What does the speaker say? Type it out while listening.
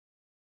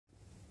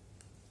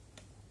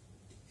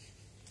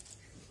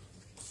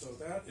So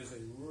that is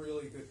a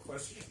really good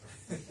question.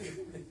 I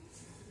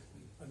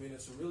mean,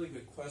 it's a really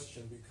good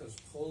question because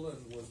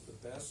Poland was the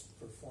best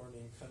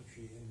performing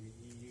country in the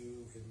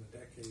EU in the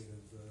decade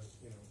of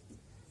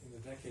in the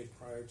decade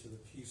prior to the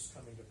peace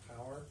coming to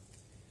power,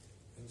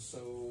 and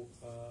so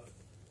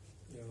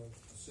the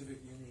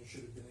civic union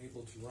should have been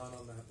able to run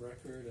on that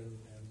record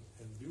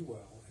and do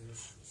well. And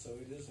so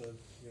it is a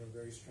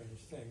very strange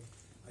thing.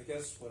 I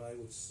guess what I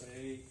would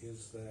say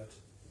is that.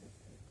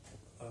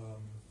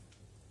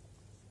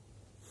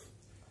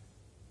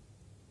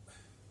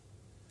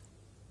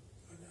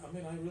 I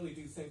mean, I really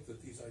do think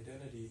that these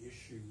identity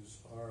issues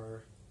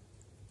are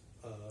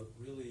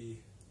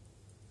really,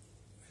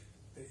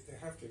 they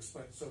have to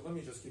explain. So let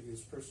me just give you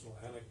this personal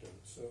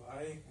anecdote. So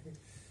I,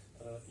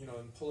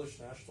 in Polish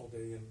National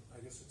Day, and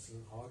I guess it's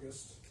in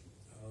August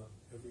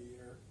every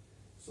year.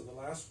 So the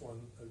last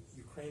one, a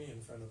Ukrainian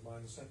friend of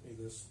mine sent me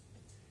this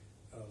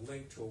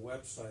link to a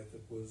website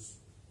that was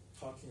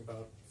talking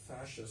about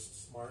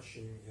fascists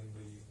marching in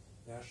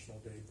the National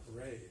Day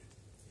parade.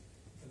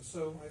 And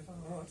so I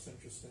thought, oh, that's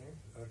interesting,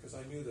 because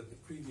I knew that the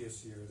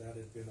previous year that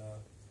had been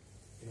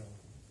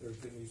there had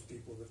been these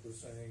people that were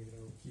saying,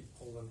 keep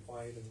Poland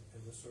white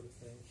and this sort of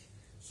thing.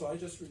 So I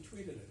just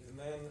retweeted it. And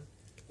then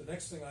the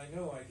next thing I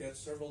know, I get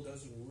several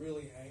dozen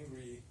really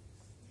angry,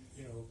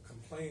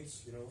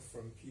 complaints,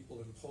 from people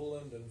in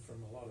Poland and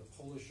from a lot of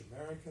Polish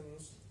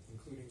Americans,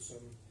 including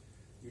some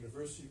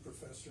university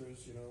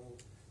professors,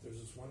 There's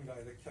this one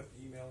guy that kept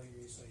emailing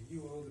me saying,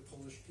 you owe the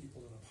Polish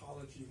people an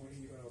apology, when are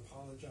you going to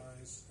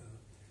apologize?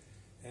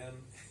 And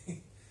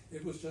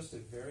it was just a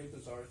very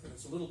bizarre thing.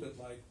 It's a little bit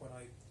like when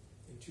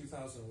in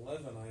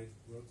 2011, I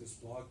wrote this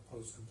blog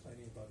post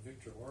complaining about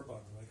Viktor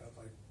Orban, and I got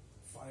like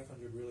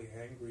 500 really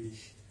angry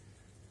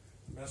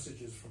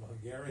messages from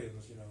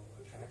Hungarians,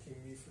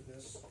 attacking me for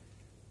this.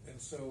 And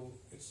so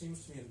it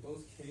seems to me in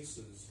both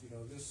cases,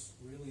 this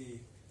really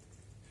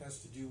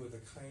has to do with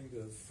a kind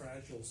of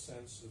fragile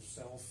sense of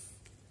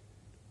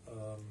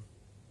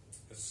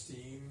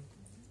self-esteem,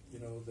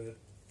 that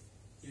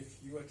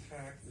if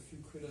you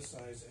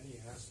criticize any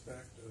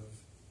aspect of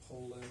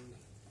Poland,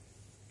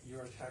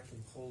 you're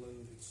attacking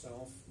Poland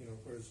itself,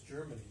 whereas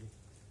Germany,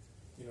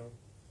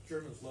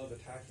 Germans love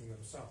attacking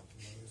themselves.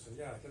 They say,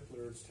 yeah,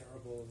 Hitler is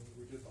terrible, and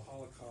we did the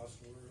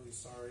Holocaust, and we're really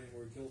sorry, and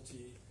we're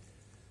guilty,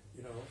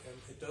 and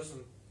it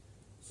doesn't.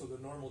 So the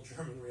normal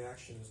German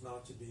reaction is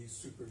not to be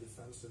super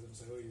defensive and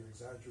say, oh, you're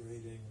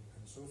exaggerating,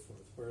 and so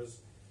forth.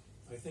 Whereas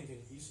I think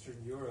in Eastern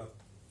Europe,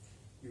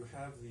 you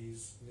have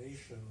these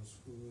nations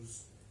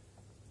whose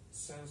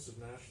sense of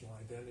national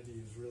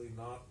identity is really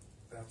not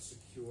that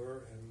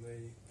secure, and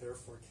they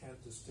therefore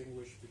can't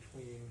distinguish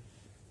between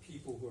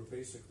people who are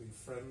basically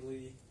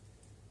friendly,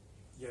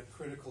 yet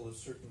critical of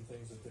certain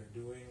things that they're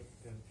doing,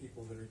 and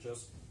people that are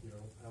just,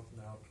 out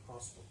and out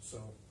hostile.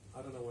 So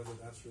I don't know whether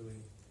that's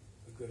really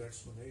a good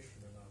explanation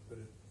or not, but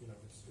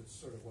it's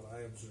sort of what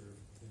I observe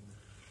in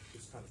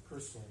this kind of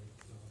personal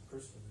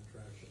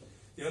interaction.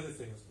 The other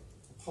thing is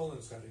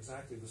Poland's got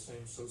exactly the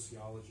same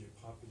sociology of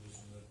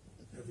populism that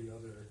every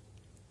other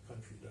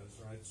country does,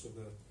 right? So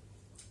the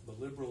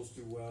liberals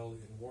do well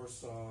in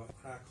Warsaw,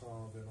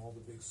 Krakow, and all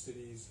the big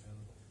cities, and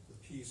the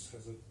PiS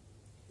has a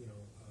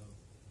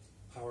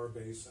power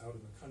base out in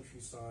the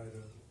countryside,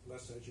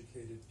 less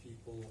educated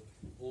people,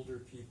 older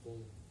people,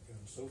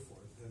 and so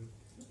forth. And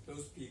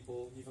those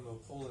people, even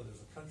though Poland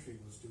as a country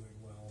was doing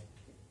well,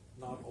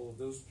 not all of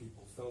those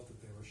people felt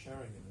that they were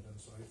sharing in it, and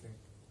so I think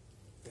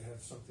they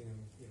have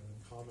something in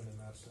common in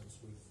that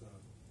sense with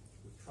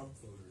Trump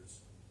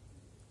voters.